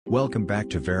Welcome back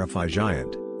to Verify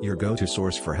Giant, your go-to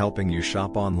source for helping you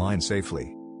shop online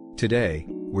safely. Today,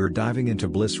 we're diving into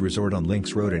Bliss Resort on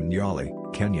Links Road in Nyali,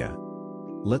 Kenya.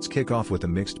 Let's kick off with a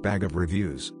mixed bag of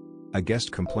reviews. A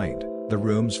guest complained, "The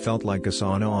rooms felt like a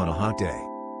sauna on a hot day.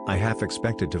 I half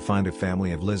expected to find a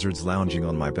family of lizards lounging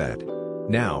on my bed."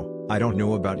 Now, I don't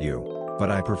know about you,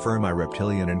 but I prefer my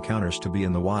reptilian encounters to be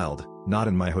in the wild, not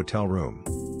in my hotel room.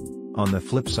 On the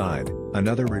flip side,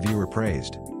 another reviewer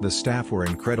praised, "The staff were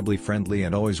incredibly friendly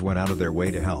and always went out of their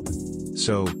way to help."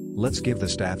 So, let's give the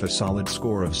staff a solid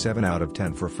score of 7 out of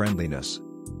 10 for friendliness.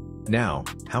 Now,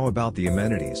 how about the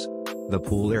amenities? The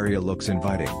pool area looks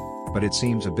inviting, but it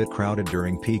seems a bit crowded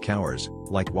during peak hours,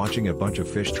 like watching a bunch of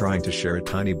fish trying to share a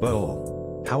tiny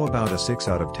bowl. How about a 6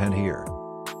 out of 10 here?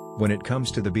 When it comes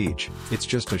to the beach, it's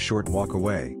just a short walk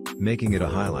away, making it a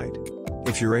highlight.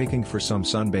 If you're aching for some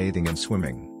sunbathing and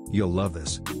swimming, you'll love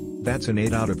this. That's an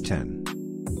 8 out of 10.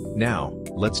 Now,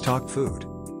 let's talk food.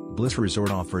 Bliss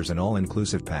Resort offers an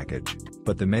all-inclusive package,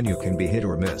 but the menu can be hit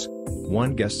or miss.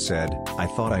 One guest said, "I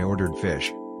thought I ordered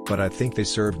fish, but I think they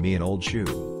served me an old shoe."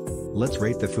 Let's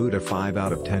rate the food a 5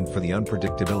 out of 10 for the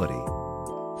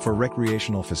unpredictability. For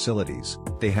recreational facilities,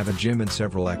 they have a gym and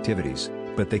several activities,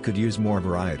 but they could use more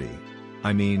variety.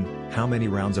 I mean, how many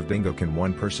rounds of bingo can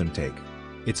one person take?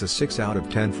 It's a 6 out of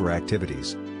 10 for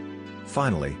activities.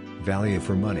 Finally, value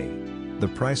for money. The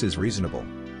price is reasonable,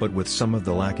 but with some of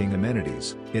the lacking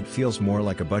amenities, it feels more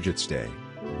like a budget stay.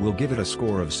 We'll give it a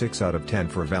score of 6 out of 10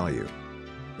 for value.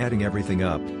 Adding everything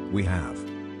up, we have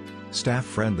staff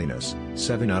friendliness,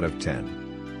 7 out of 10.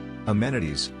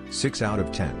 Amenities, 6 out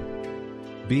of 10.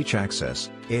 Beach access,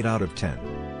 8 out of 10.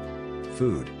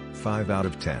 Food, 5 out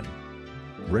of 10.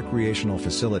 Recreational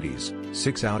facilities,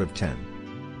 6 out of 10.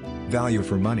 Value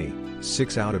for money,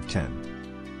 6 out of 10.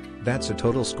 That's a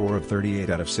total score of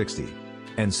 38 out of 60.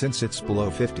 And since it's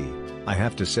below 50, I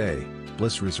have to say,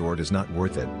 Bliss Resort is not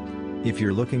worth it. If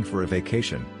you're looking for a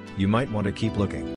vacation, you might want to keep looking.